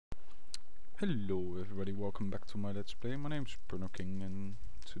Hello everybody, welcome back to my Let's Play. My name's Purnoking and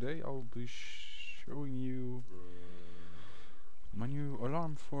today I'll be showing you my new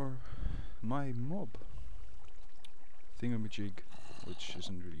alarm for my mob thingamajig, which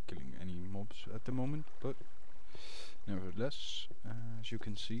isn't really killing any mobs at the moment, but nevertheless, as you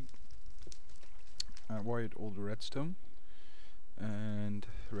can see, I wired all the redstone and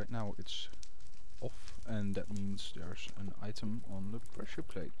right now it's off, and that means there's an item on the pressure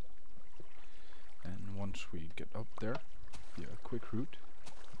plate. And once we get up there, via a quick route,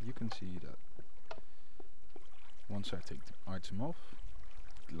 you can see that once I take the item off,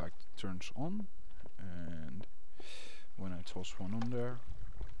 the light turns on, and when I toss one on there,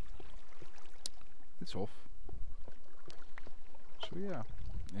 it's off. So yeah,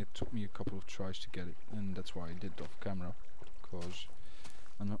 it took me a couple of tries to get it, and that's why I did it off camera, because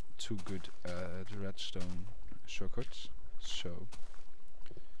I'm not too good at redstone circuits, so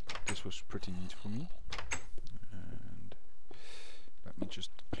this was pretty neat for me. And let me just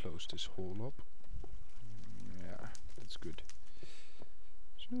close this hole up. Yeah, that's good.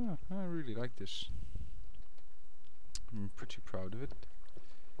 So yeah, I really like this. I'm pretty proud of it.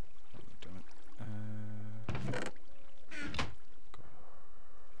 Oh, damn it.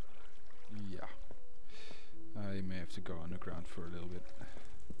 Yeah, I may have to go underground for a little bit.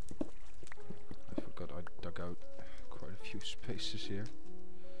 I forgot I dug out quite a few spaces here.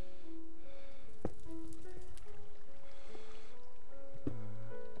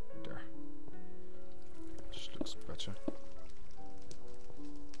 There. Just looks better.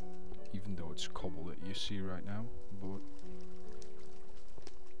 Even though it's cobble that you see right now, but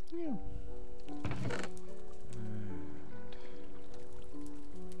yeah. And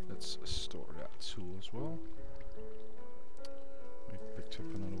let's store that tool as well. I picked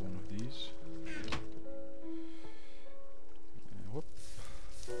up another one of these. Whoop.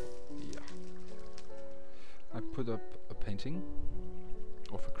 Yeah. I put up a painting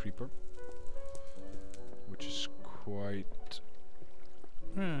of a creeper, which is quite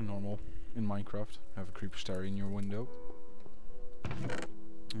normal in Minecraft. Have a creeper staring in your window.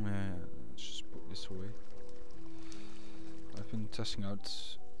 Let's just put this away. I've been testing out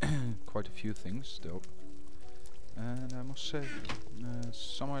quite a few things though, and I must say,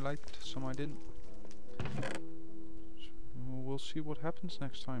 some I liked, some I didn't. So we'll see what happens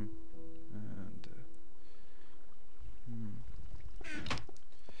next time. And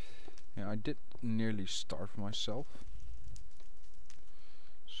yeah, I did nearly starve myself,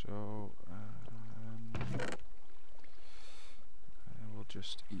 so I will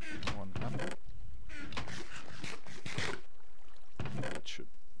just eat one apple. That should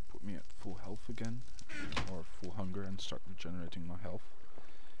put me at full health again, or full hunger, and start regenerating my health,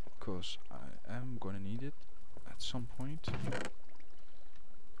 because I am going to need it at some point.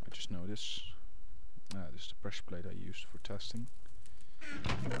 I just know this. This is the pressure plate I used for testing.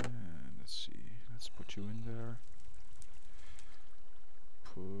 And let's see, let's put you in there.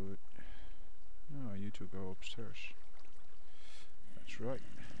 Put... No, you two go upstairs. That's right.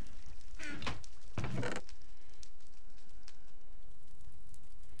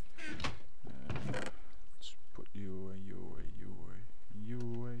 Let's put you away, you away, you away, you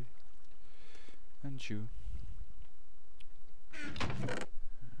away, and you.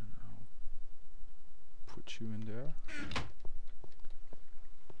 And I'll put you in there.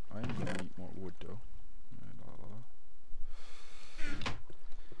 I am gonna need more wood though.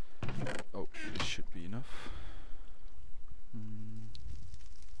 Oh, this should be enough.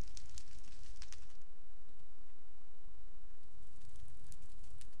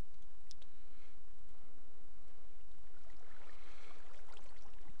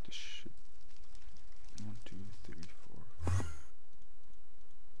 This should 1, 2, 3, 4.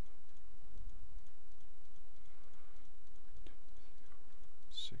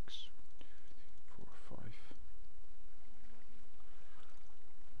 6, 4, 5.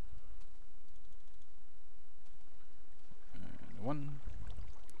 And 1,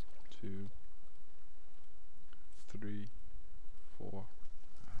 2, 3, 4.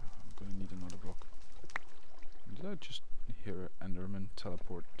 I'm gonna need another block. Did I just hear an Enderman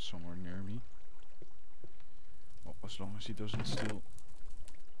teleport somewhere near me? Well, as long as he doesn't steal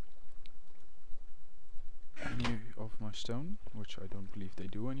any of my stone, which I don't believe they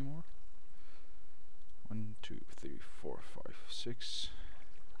do anymore. 1, 2, 3, 4, 5, 6,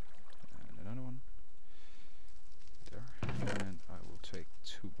 and another one there. And I will take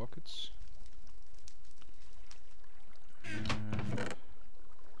 2 buckets and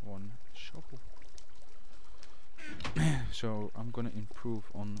 1 shovel. So I'm gonna improve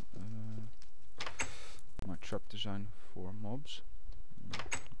on my trap design for mobs.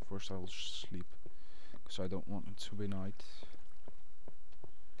 For first I'll sleep, because I don't want it to be night.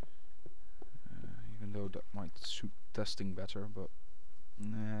 Even though that might suit testing better, but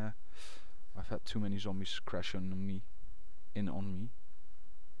nah, I've had too many zombies crash on me, and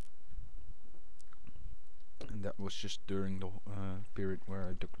that was just during the period where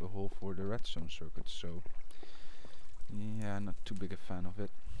I dug the hole for the redstone circuit, so yeah, not too big a fan of it.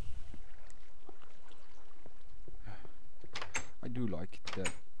 I do like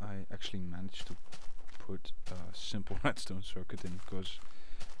that I actually managed to put a simple redstone circuit in, because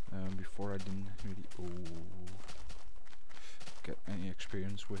before I didn't really get any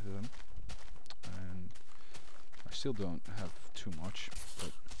experience with them, and I still don't have too much,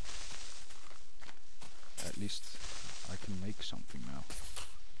 but at least I can make something now.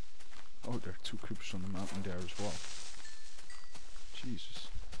 Oh, there are 2 creepers on the mountain there as well. Jesus.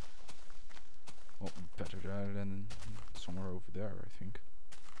 Well, better there than somewhere over there, I think.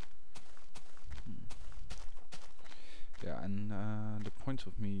 Yeah, and the point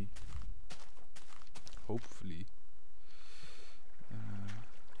of me hopefully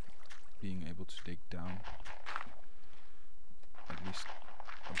being able to dig down at least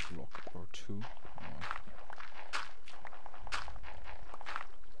a block or 2.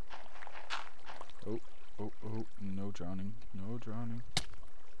 Oh, no drowning, no drowning.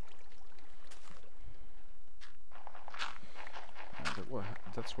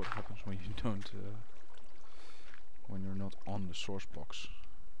 That's what happens when you don't, when you're not on the source box.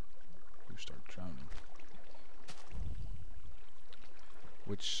 You start drowning.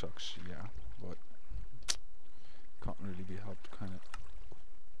 Which sucks, yeah, but can't really be helped, kinda.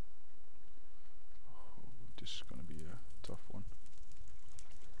 Oh, this is gonna be a tough one.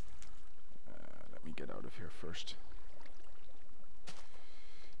 Let me get out of here first.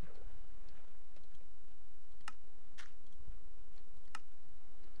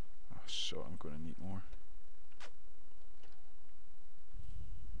 So I'm gonna need more.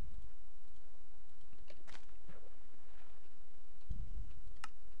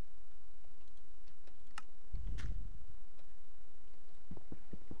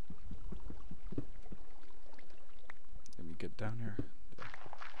 Let me get down here. There.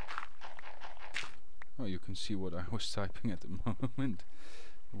 Oh, you can see what I was typing at the moment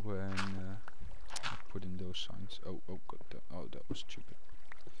when I put in those signs. Oh, got that. Oh, that was stupid.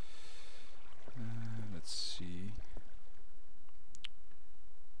 Let's see.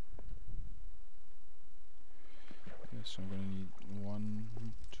 Yes, I'm gonna need 1,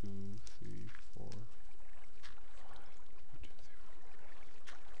 2, 3, 4, 5, 1, 2, 3,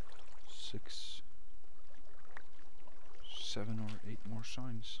 4, 6, 7 or 8 more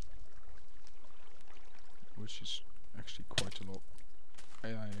signs, which is actually quite a lot.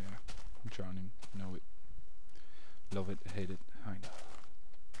 Yeah, I'm drowning. Know it. Love it. Hate it. I know.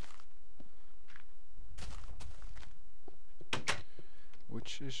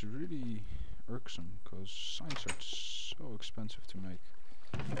 Which is really irksome, because signs are so expensive to make.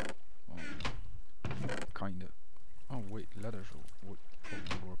 Well, kinda. Oh wait, ladders would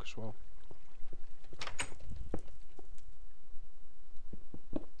probably work as well.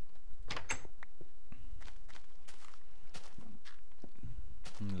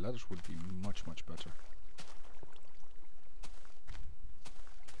 Ladders would be much better.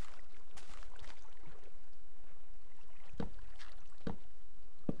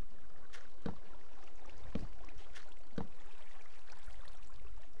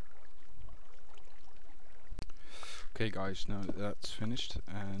 Okay guys, now that's finished,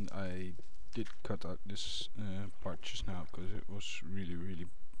 and I did cut out this part just now because it was really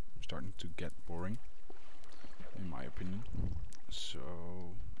starting to get boring, in my opinion. So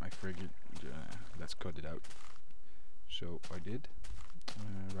I figured let's cut it out. So I did.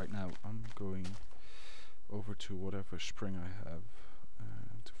 Right now I'm going over to whatever spring I have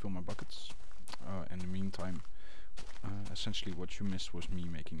to fill my buckets. In the meantime, essentially what you missed was me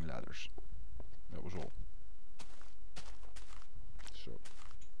making ladders. That was all. So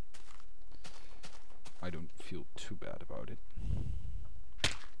I don't feel too bad about it.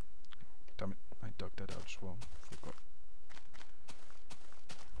 Damn it, I dug that out as well. Forgot.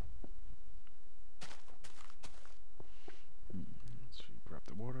 Let's see, grab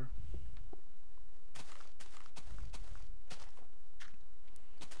the water.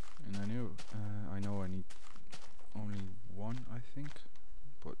 And I know I need only 1, I think,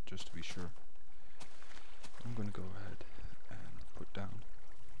 but just to be sure, I'm gonna go ahead and put down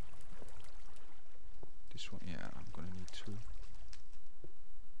this one. Yeah, I'm gonna need 2.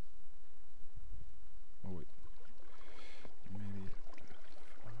 Oh wait, maybe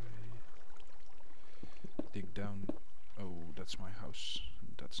if I dig down. Oh, that's my house.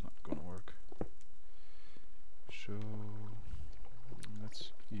 That's not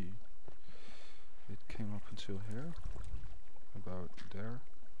until here, about there.